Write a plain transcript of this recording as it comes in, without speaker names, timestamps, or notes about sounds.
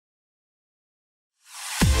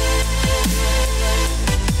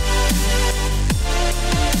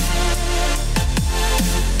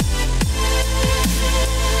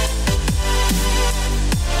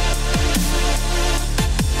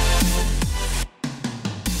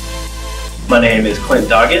My name is Clint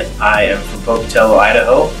Doggett. I am from Pocatello,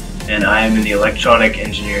 Idaho, and I am in the Electronic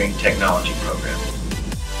Engineering Technology program.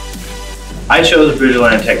 I chose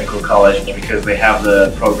Bridgerland Technical College because they have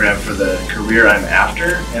the program for the career I'm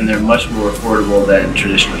after, and they're much more affordable than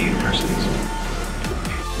traditional universities.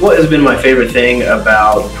 What has been my favorite thing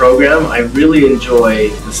about the program? I really enjoy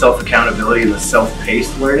the self-accountability and the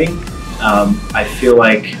self-paced learning. I feel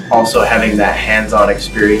like also having that hands-on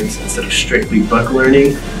experience instead of strictly book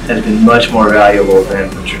learning has been much more valuable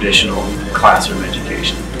than the traditional classroom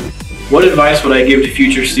education. What advice would I give to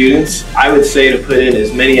future students? I would say to put in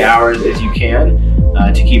as many hours as you can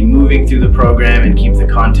to keep moving through the program and keep the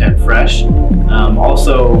content fresh.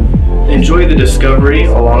 Also, enjoy the discovery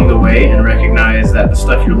along the way and recognize that the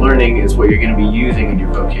stuff you're learning is what you're going to be using in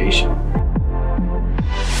your vocation.